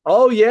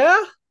 Oh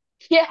yeah?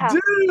 Yeah.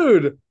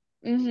 Dude,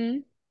 Hmm.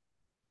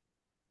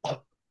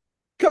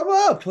 come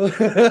up.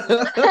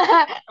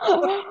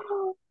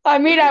 I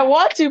mean, I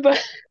want to,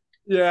 but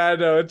Yeah, I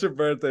know. It's your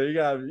birthday. You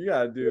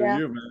gotta do yeah.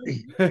 you,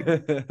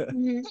 man.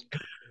 Hmm.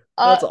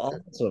 That's Uh,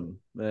 awesome,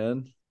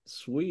 man.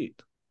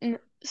 Sweet.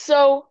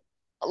 so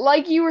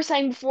like you were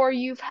saying before,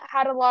 you've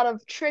had a lot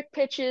of trick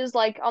pitches,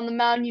 like on the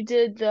mound you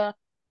did the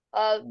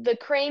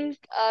crane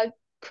The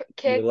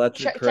kick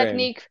electric crane.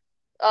 technique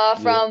Yeah.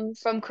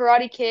 from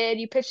Karate Kid.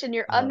 You pitched in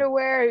your Uh,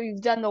 underwear.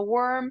 You've done the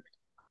worm.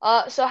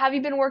 So have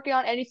you been working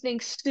on anything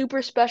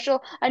super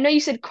special? I know you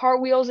said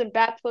cartwheels and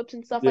backflips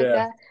and stuff like yeah.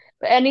 that,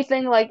 but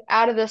anything like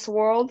out of this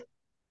world?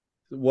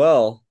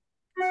 Well,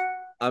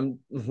 I'm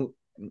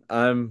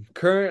I'm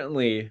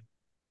currently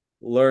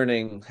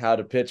learning how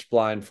to pitch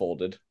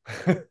blindfolded.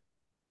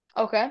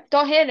 Okay,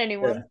 don't hit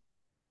anyone.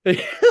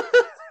 Yeah.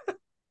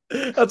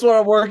 That's what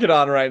I'm working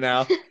on right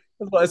now.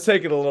 That's why it's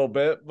taking a little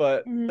bit,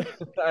 but Mhm.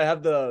 I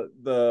have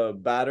the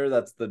batter.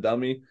 That's the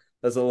dummy.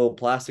 That's a little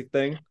plastic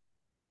thing.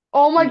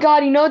 Oh my You-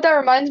 God, you know what that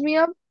reminds me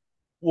of?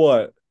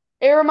 What?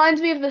 It reminds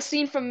me of the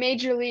scene from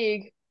Major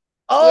League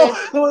Oh,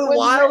 with the with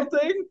wild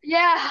thing.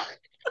 yeah,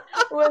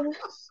 with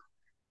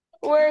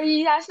where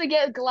he has to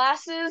get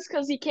glasses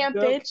because he can't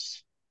Yep.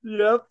 pitch.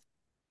 Yep.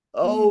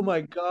 Oh Mhm.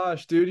 my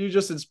gosh, dude, you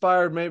just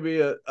inspired maybe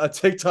a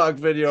TikTok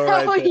video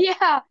right Oh there.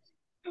 yeah,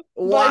 but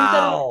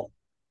instead of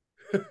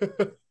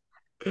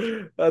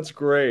Wow. That's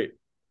great.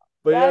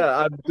 But that, yeah,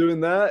 I'm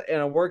doing that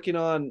and I'm working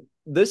on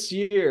this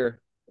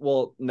year,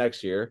 well,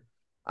 next year,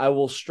 I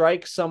will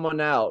strike someone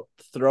out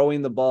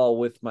throwing the ball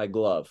with my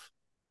glove.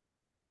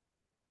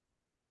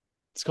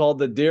 It's called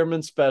the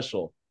Dearman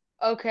Special.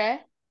 okay.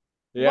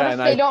 What Yeah, if and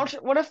they I don't?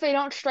 What if they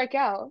don't strike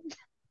out?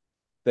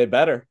 they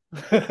better.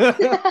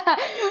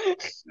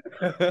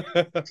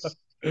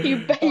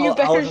 You I'll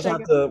better just strike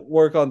have out. to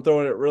work on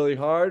throwing it really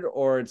hard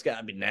or it's got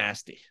to be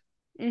nasty.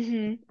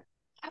 Hmm.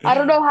 I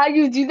don't know how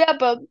you do that,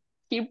 but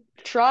keep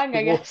trying,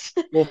 I we'll guess.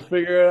 we'll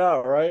figure it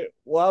out, right?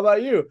 Well, how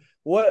about you?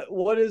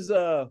 What is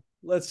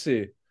let's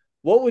see.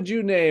 What would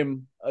you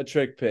name a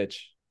trick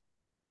pitch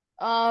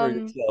for Um,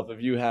 yourself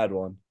if you had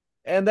one?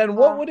 And then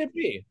what uh, would it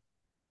be?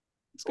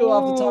 Let's go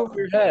off the top ooh, of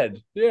your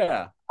head.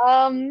 Yeah.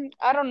 I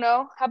don't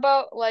know. How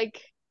about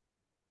like,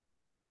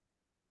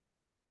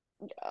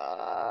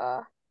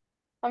 uh,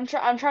 I'm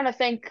trying to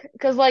think,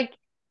 cause like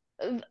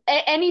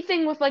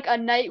anything with like a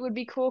knight would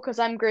be cool, cause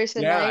I'm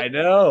Grayson Yeah, Knight. I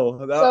know.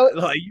 So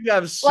Like you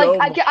have like so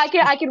much.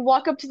 I could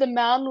walk up to the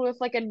mound with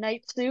like a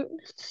knight suit,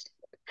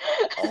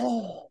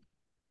 Oh,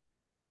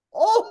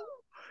 oh,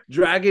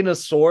 dragging a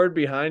sword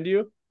behind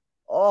you.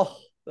 Oh,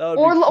 that would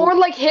be cool.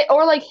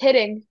 or like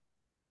hitting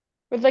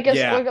with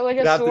Yeah, like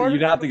a sword,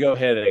 you'd have to go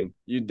hitting.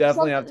 You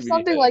definitely have to be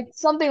hitting.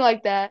 something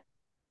like that.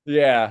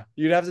 Yeah,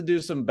 you'd have to do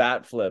some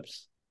bat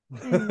flips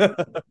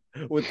Mhm.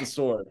 with the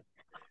sword.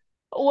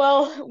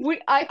 Well,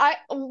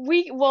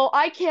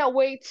 I can't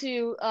wait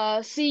to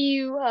see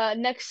you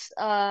next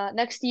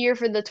year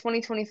for the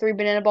 2023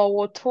 Banana Ball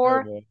World Oh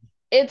Tour. man,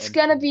 It's I'm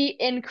gonna be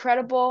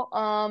incredible.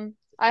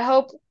 I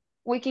hope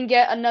we can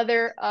get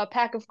another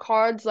pack of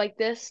cards like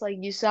this, like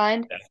you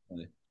signed.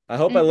 definitely. I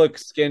hope I Mm. look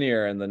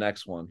skinnier in the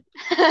next one.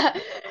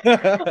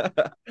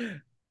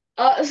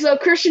 So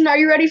Christian, are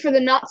you ready for the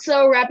not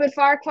so rapid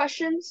fire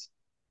questions?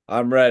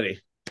 I'm ready.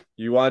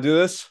 You want to do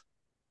this?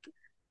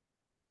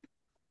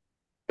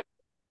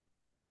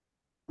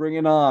 Bring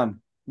it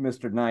on,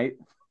 Mr. Knight.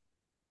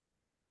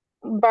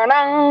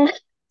 Ba-dang.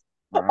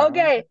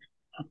 Okay.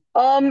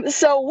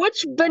 So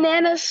which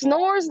banana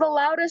snores the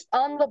loudest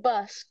on the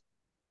bus?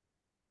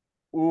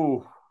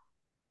 Ooh,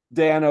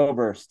 Dan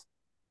Oberst.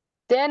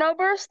 Dan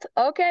Oberst?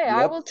 Okay,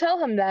 I Yep. will tell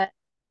him that.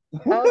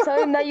 I will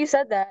tell him that you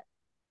said that.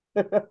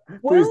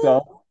 Please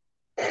Will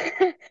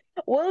don't.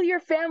 Will your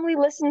family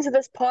listen to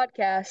this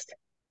podcast?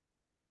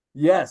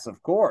 Yes,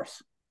 of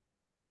course.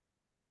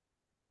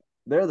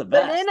 They're the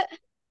Banana best.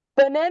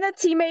 Banana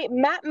teammate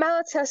Matt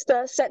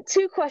Malatesta sent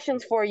two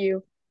questions for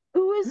you.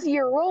 Who is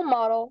your role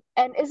model,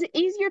 and is it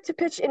easier to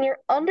pitch in your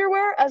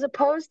underwear as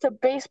opposed to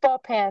baseball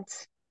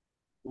pants?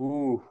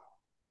 Ooh,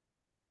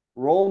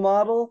 role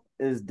model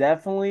is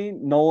definitely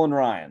Nolan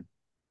Ryan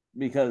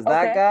because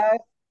that Okay.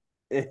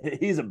 guy,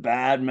 he's a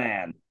bad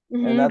man,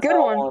 and that's Good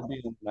how I one. want to be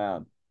in the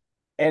mound.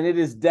 and it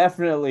is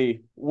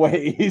definitely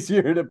way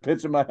easier to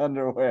pitch in my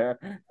underwear.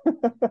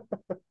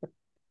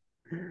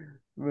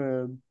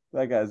 Man,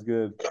 that guy's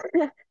good.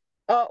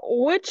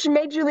 Which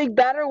major league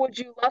batter would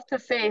you love to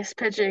face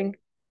pitching?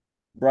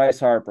 Bryce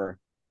Harper,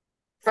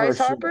 for Bryce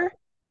sure. Harper?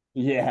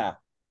 Yeah,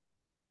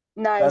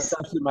 that's Nice.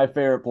 actually my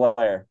favorite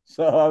player.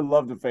 So I'd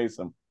love to face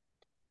him.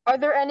 Are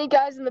there any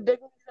guys in the big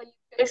leagues that you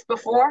faced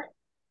before?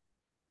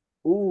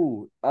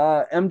 Ooh,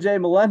 MJ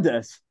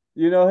Melendez.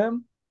 You know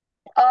him?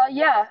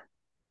 Yeah.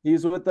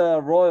 He's with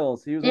the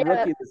Royals. He was a Yeah.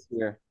 rookie this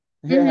year.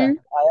 Yeah, Mm-hmm.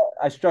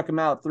 I struck him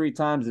out 3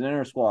 times in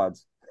inter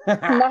squads.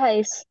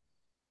 Nice.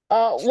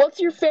 What's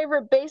your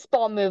favorite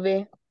baseball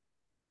movie?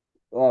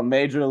 Well,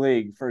 major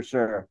league for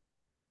sure.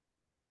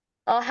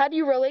 How do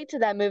you relate to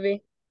that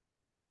movie?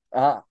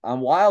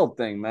 I'm Wild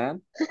Thing,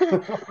 man.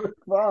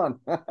 Fun.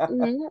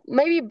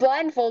 Maybe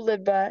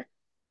blindfolded, but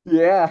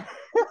Yeah.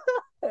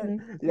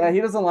 mhm. Yeah,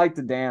 he doesn't like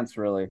to dance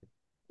really,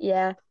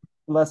 Yeah.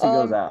 unless he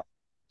goes Um, out.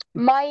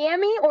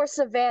 Miami or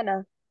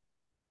Savannah?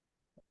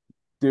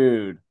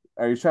 Dude,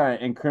 are you trying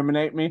to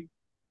incriminate me?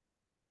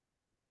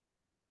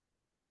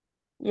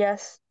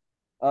 Yes.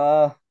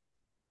 Uh,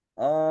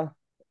 uh,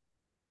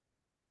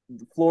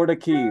 Florida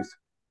Keys.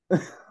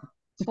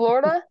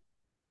 Florida?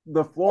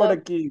 The Uh,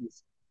 Florida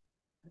Keys.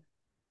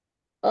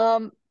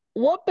 um,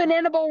 what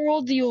banana boat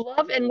rule do you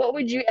love and what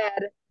would you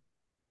add?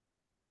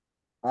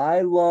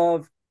 I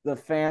love the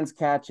fans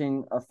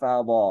catching a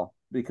foul ball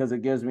because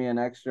it gives me an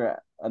extra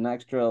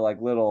like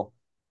little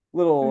Hmm.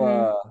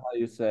 how do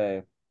you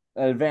say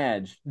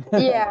advantage.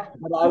 Yeah.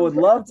 But I would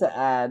love to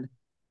add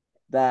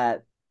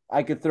that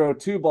I could throw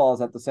 2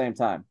 balls at the same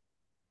time.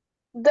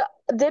 The,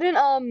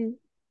 didn't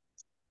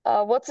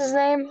what's his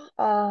name?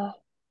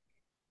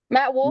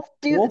 Matt Wolf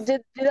Wolf? do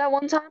that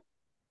one time?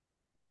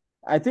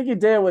 I think he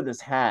did it with his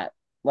hat,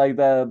 like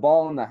the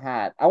ball in the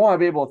hat. I want to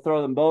be able to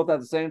throw them both at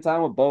the same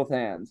time with both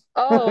hands.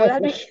 Oh,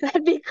 that'd be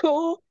that'd be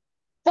cool.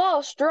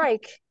 Ball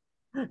strike.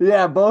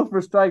 Yeah, both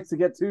for strikes to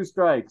get 2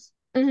 strikes.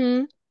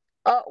 Mm-hmm.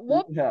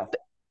 What Yeah.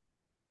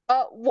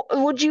 w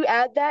would you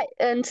add that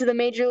into the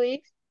major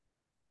league?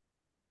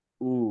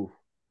 Ooh,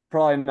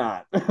 probably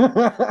not.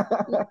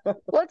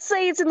 Let's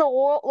say it's in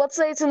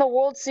the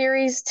World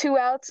Series, 2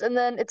 outs, and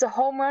then it's a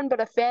home run, but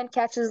a fan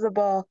catches the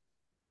ball.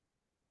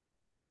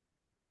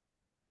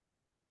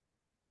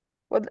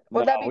 Would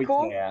No, that be we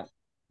cool? can't.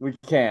 We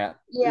can't.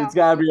 Yeah. It's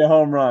got to be a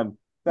home run.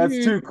 That's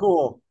Mm-hmm. too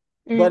cool.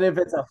 Hmm. But if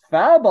it's a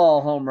foul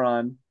ball home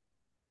run,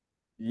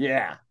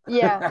 yeah.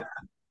 Yeah.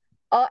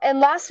 And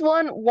last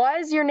one, why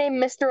is your name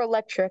Mr.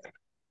 Electric?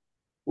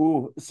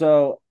 Ooh,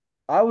 so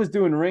I was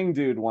doing Ring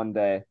Dude one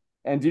day,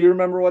 and do you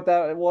remember what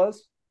that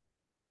was?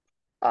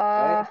 By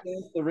Uh, any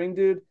chance, the ring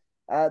dude?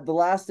 At the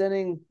last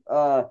inning,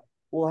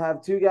 we'll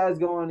have 2 guys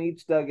go on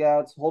each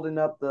dugouts holding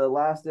up the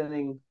last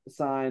inning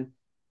sign,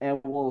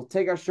 and we'll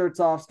take our shirts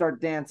off,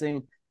 start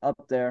dancing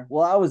up there.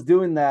 Well, I was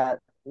doing that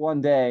one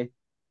day,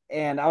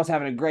 and I was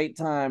having a great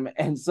time,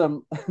 and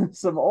some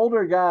some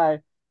older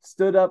guy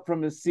stood up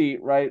from his seat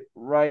right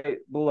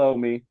below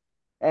me,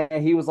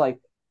 and he was like,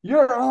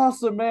 "You're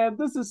awesome, man.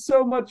 This is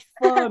so much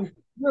fun.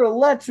 You're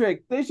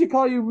electric. They should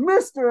call you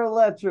Mr.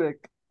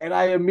 Electric." And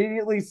I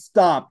immediately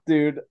stopped,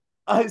 dude.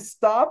 I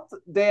stopped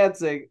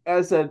dancing. And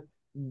I said,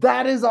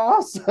 "That is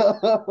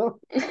awesome."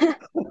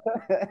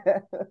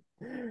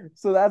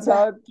 So that's that,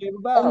 how it came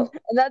about.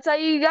 and that's how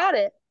you got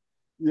it.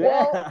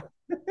 Well,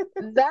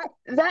 Yeah.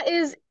 that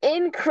is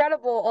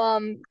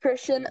incredible,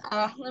 Christian.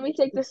 Let me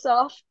take this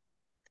off.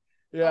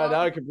 Yeah,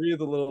 now Um, I can breathe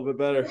a little bit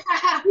better.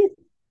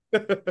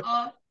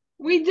 uh,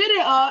 we did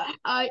it.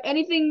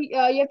 Anything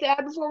you have to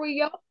add before we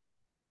go?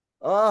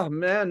 Oh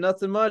man,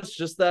 nothing much.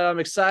 Just that I'm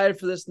excited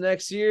for this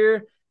next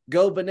year.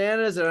 Go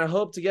bananas, and I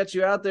hope to get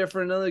you out there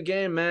for another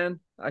game, man.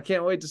 I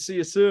can't wait to see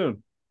you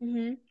soon.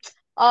 Hmm.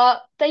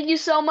 Thank you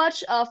so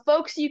much.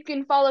 Folks, you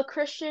can follow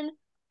Christian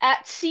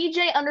at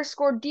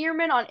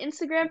CJ_Dearman on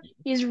Instagram.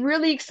 He's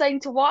really exciting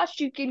to watch.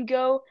 You can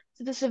go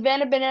to the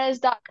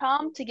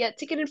SavannahBananas.com to get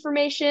ticket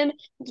information,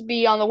 to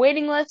be on the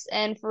waiting list,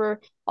 and for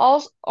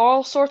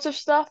all sorts of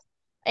stuff.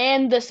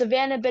 And the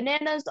Savannah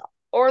Bananas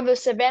or the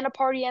Savannah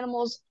Party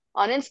Animals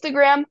on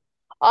Instagram.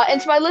 And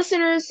to my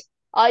listeners,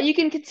 you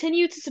can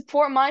continue to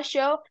support my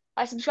show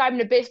by subscribing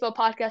to Baseball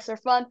Podcasts Are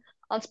Fun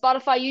on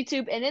Spotify,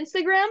 YouTube, and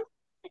Instagram.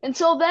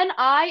 Until then,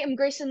 I am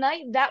Grayson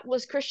Knight. That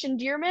was Christian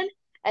Dearman.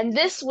 And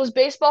this was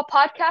Baseball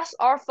Podcasts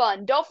Are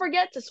Fun. Don't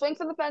forget to swing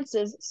for the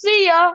fences. See ya!